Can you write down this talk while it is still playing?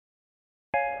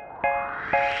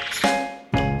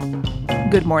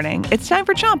Good morning. It's time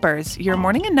for Chompers, your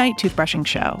morning and night toothbrushing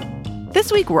show.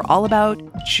 This week, we're all about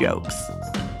jokes.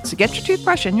 So get your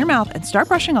toothbrush in your mouth and start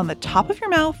brushing on the top of your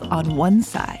mouth on one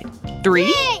side.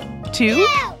 3, 2,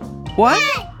 1,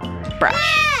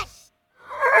 brush.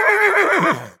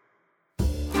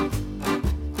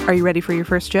 Are you ready for your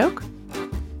first joke?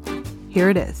 Here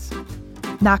it is.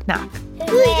 Knock, knock.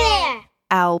 Who's there?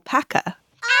 Alpaca.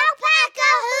 Alpaca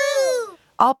who?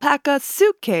 Alpaca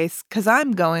suitcase, 'cause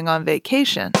I'm going on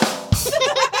vacation.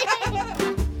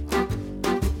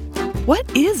 What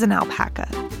is an alpaca?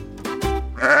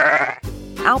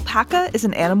 Alpaca is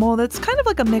an animal that's kind of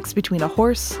like a mix between a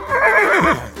horse,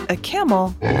 a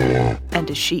camel, and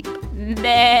a sheep.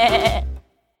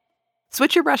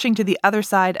 Switch your brushing to the other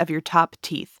side of your top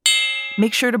teeth.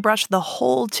 Make sure to brush the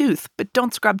whole tooth, but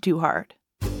don't scrub too hard.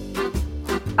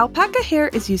 Alpaca hair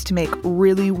is used to make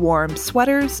really warm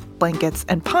sweaters, blankets,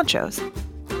 and ponchos.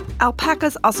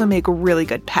 Alpacas also make really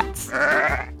good pets.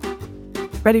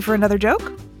 Ready for another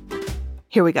joke?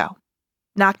 Here we go.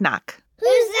 Knock, knock.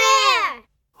 Who's there?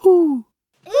 Who?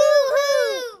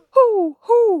 Who?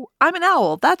 Who? I'm an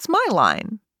owl. That's my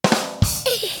line.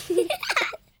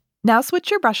 Now switch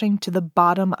your brushing to the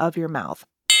bottom of your mouth.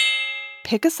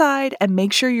 Pick a side and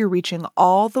make sure you're reaching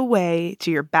all the way to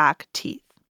your back teeth.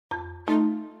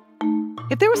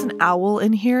 If there was an owl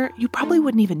in here, you probably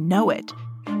wouldn't even know it.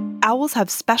 Owls have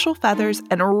special feathers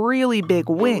and really big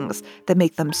wings that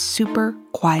make them super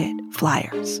quiet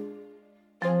flyers.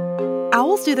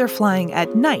 Owls do their flying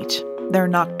at night. They're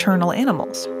nocturnal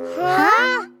animals.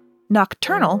 Huh?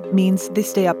 Nocturnal means they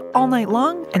stay up all night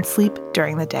long and sleep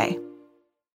during the day.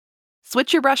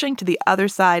 Switch your brushing to the other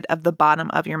side of the bottom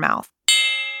of your mouth.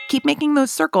 Keep making those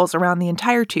circles around the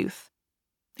entire tooth.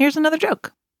 Here's another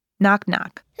joke. Knock,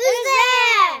 knock. Who's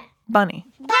there? Bunny.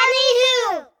 Bunny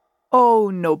who? Oh,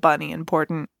 no bunny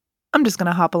important. I'm just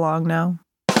gonna hop along now.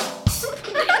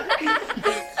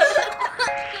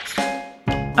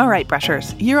 All right,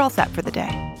 brushers, you're all set for the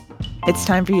day. It's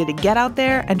time for you to get out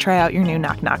there and try out your new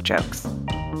knock, knock jokes.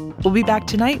 We'll be back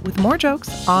tonight with more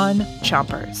jokes on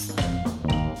Chompers.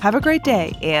 Have a great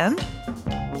day, and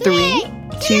 3,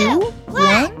 2,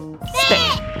 1,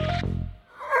 spit.